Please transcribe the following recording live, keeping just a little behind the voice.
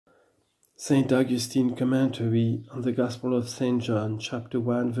St. Augustine commentary on the Gospel of St. John, chapter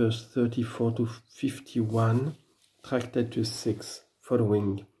 1, verse 34 to 51, Tractatus 6,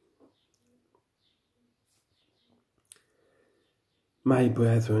 following. My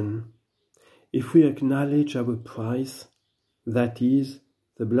brethren, if we acknowledge our prize, that is,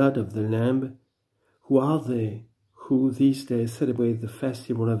 the blood of the Lamb, who are they who these days celebrate the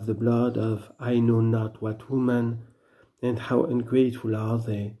festival of the blood of I know not what woman, and how ungrateful are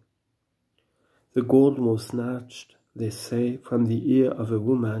they? The gold was snatched, they say, from the ear of a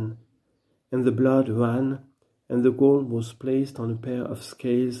woman, and the blood ran, and the gold was placed on a pair of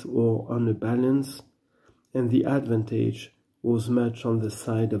scales or on a balance, and the advantage was much on the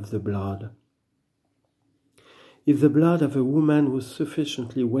side of the blood. If the blood of a woman was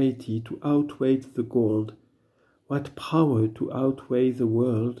sufficiently weighty to outweigh the gold, what power to outweigh the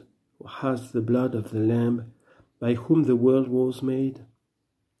world has the blood of the Lamb, by whom the world was made?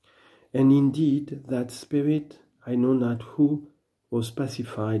 And indeed that spirit, I know not who, was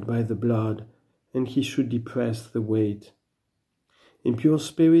pacified by the blood, and he should depress the weight. Impure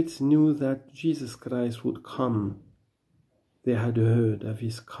spirits knew that Jesus Christ would come. They had heard of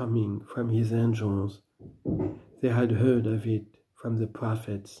his coming from his angels. They had heard of it from the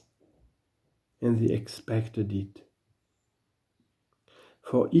prophets, and they expected it.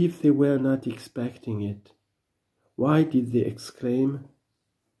 For if they were not expecting it, why did they exclaim,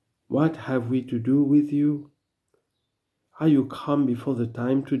 "What have we to do with you? Are you come before the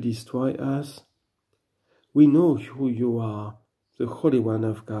time to destroy us? We know who you are, the Holy One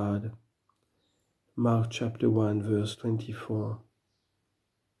of God." Mark chapter 1, verse 24.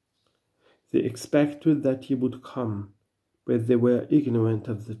 They expected that he would come, but they were ignorant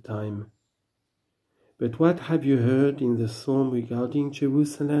of the time. But what have you heard in the psalm regarding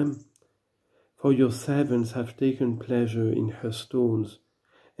Jerusalem? For your servants have taken pleasure in her stones,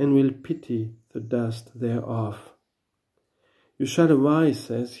 and will pity the dust thereof. You shall arise,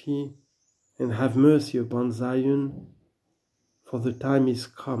 says he, and have mercy upon Zion, for the time is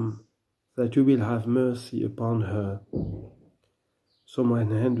come that you will have mercy upon her. Psalm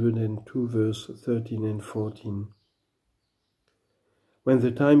 102, verse 13 and 14. When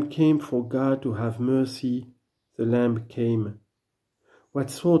the time came for God to have mercy, the Lamb came.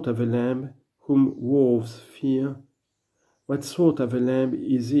 What sort of a Lamb whom wolves fear? What sort of a lamb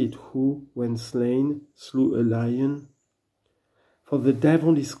is it who, when slain, slew a lion? For the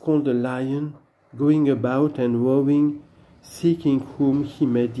devil is called a lion, going about and roaring, seeking whom he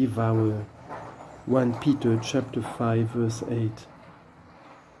may devour. 1 Peter chapter 5, verse 8.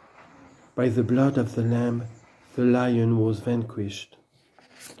 By the blood of the Lamb, the lion was vanquished.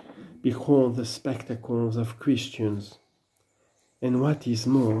 Behold the spectacles of Christians, and what is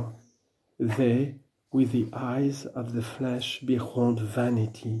more, they, with the eyes of the flesh, behold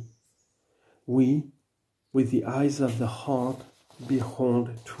vanity. We, with the eyes of the heart, behold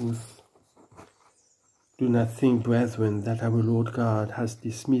truth. Do not think, brethren, that our Lord God has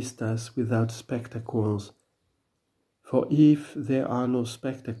dismissed us without spectacles. For if there are no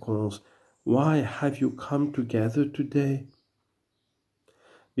spectacles, why have you come together today?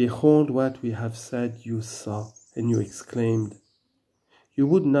 Behold what we have said you saw, and you exclaimed. You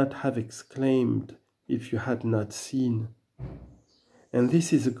would not have exclaimed if you had not seen. And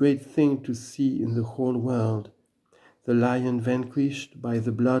this is a great thing to see in the whole world, the lion vanquished by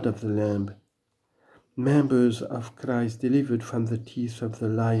the blood of the Lamb, members of Christ delivered from the teeth of the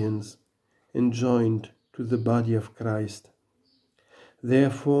lions and joined to the body of Christ.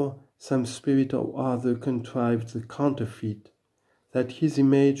 Therefore, some spirit or other contrived the counterfeit, that his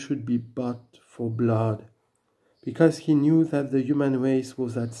image should be bought for blood, because he knew that the human race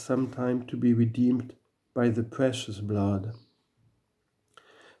was at some time to be redeemed by the precious blood.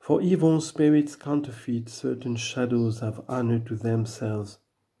 For evil spirits counterfeit certain shadows of honor to themselves,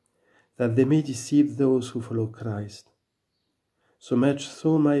 that they may deceive those who follow Christ. So much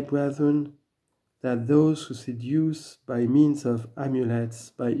so, my brethren, that those who seduce by means of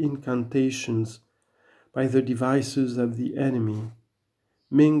amulets, by incantations, by the devices of the enemy,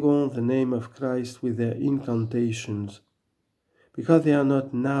 mingle the name of Christ with their incantations, because they are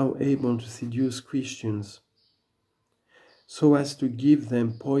not now able to seduce Christians. So as to give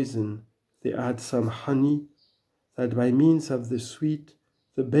them poison, they add some honey, that by means of the sweet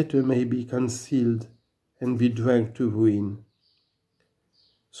the bitter may be concealed and be drank to ruin.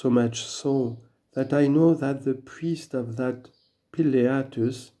 So much so, that I know that the priest of that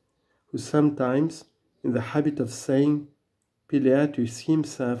Pilatus, who sometimes, in the habit of saying, Pilatus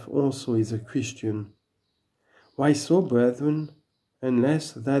himself also is a Christian. Why so, brethren,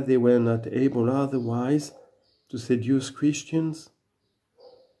 unless that they were not able otherwise to seduce Christians?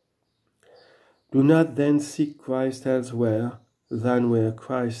 Do not then seek Christ elsewhere than where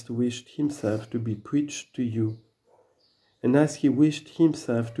Christ wished himself to be preached to you. And as he wished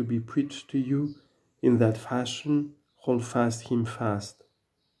himself to be preached to you in that fashion, hold him fast.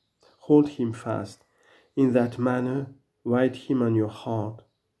 Hold him fast. In that manner, write him on your heart.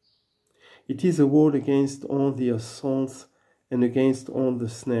 It is a word against all the assaults and against all the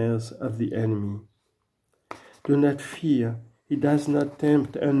snares of the enemy. Do not fear. He does not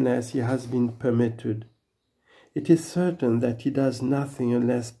tempt unless he has been permitted. It is certain that he does nothing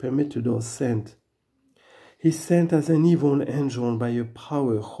unless permitted or sent. He is sent as an evil angel by a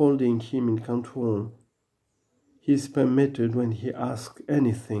power holding him in control. He is permitted when he asks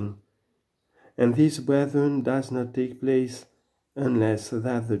anything. And this, brethren, does not take place unless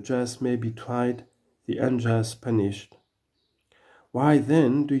that the just may be tried, the unjust punished. Why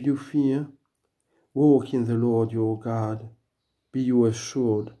then do you fear? Walk in the Lord your God. Be you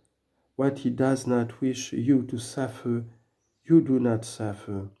assured, what he does not wish you to suffer, you do not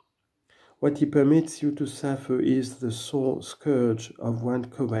suffer. What he permits you to suffer is the sore scourge of one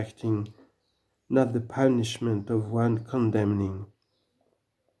correcting, not the punishment of one condemning.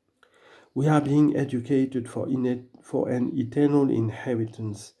 We are being educated for an eternal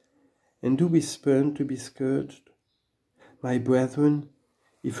inheritance, and do we spurn to be scourged? My brethren,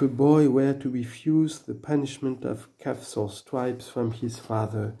 if a boy were to refuse the punishment of cuffs or stripes from his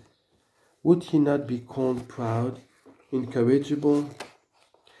father, would he not be called proud, incorrigible,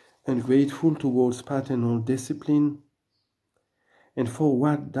 ungrateful towards paternal discipline? And for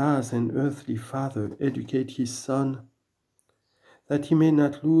what does an earthly father educate his son? That he may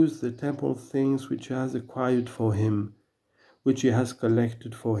not lose the temporal things which he has acquired for him, which he has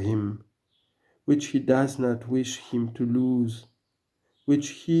collected for him, which he does not wish him to lose, which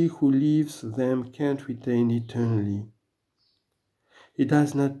he who leaves them can't retain eternally. He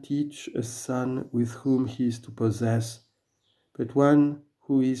does not teach a son with whom he is to possess, but one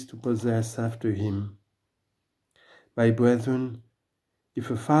who is to possess after him. My brethren, if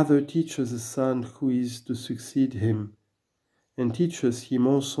a father teaches a son who is to succeed him, and teaches him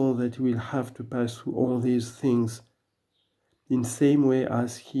also that he will have to pass through all these things, in same way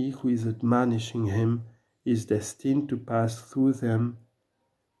as he who is admonishing him is destined to pass through them,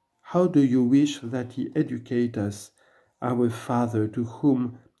 how do you wish that he educate us, our Father, to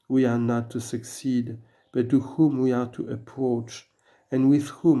whom we are not to succeed, but to whom we are to approach, and with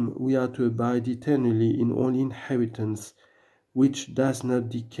whom we are to abide eternally in all inheritance, which does not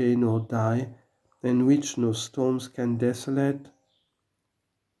decay nor die, and which no storms can desolate?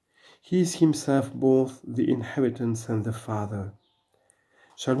 He is himself both the inheritance and the Father.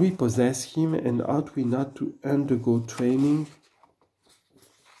 Shall we possess him, and ought we not to undergo training?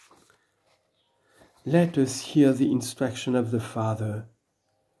 Let us hear the instruction of the Father.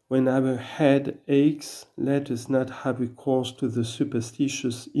 When our head aches, let us not have recourse to the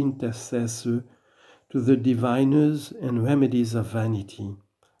superstitious intercessor, to the diviners and remedies of vanity.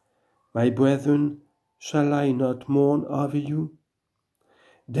 My brethren, shall I not mourn over you?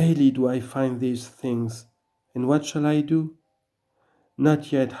 Daily do I find these things, and what shall I do?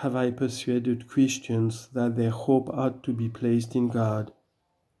 Not yet have I persuaded Christians that their hope ought to be placed in God.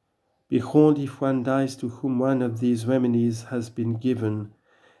 Behold, if one dies to whom one of these remedies has been given,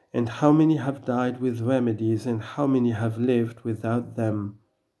 and how many have died with remedies, and how many have lived without them?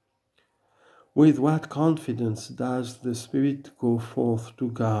 With what confidence does the Spirit go forth to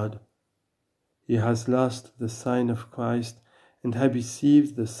God? He has lost the sign of Christ, and has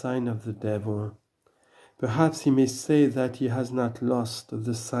received the sign of the devil. Perhaps he may say that he has not lost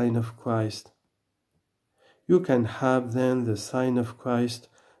the sign of Christ. You can have then the sign of Christ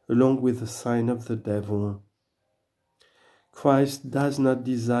along with the sign of the devil. Christ does not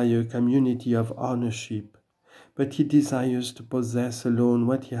desire community of ownership, but he desires to possess alone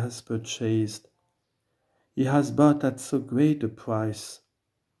what he has purchased. He has bought at so great a price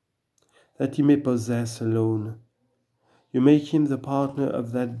that he may possess alone. You make him the partner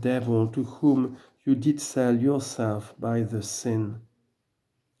of that devil to whom you did sell yourself by the sin.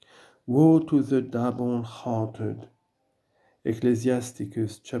 Woe to the double-hearted.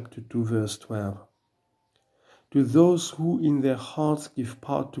 Ecclesiasticus chapter 2 verse 12. To those who in their hearts give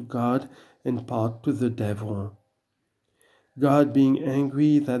part to God and part to the devil. God, being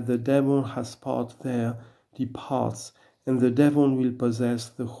angry that the devil has part there, departs, and the devil will possess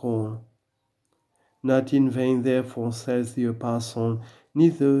the whole. Not in vain, therefore, says the apostle,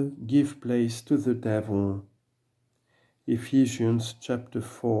 neither give place to the devil. Ephesians chapter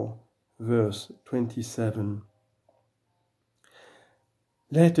 4 verse 27.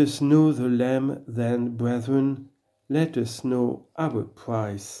 Let us know the Lamb then, brethren, let us know our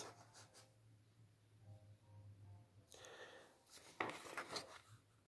price.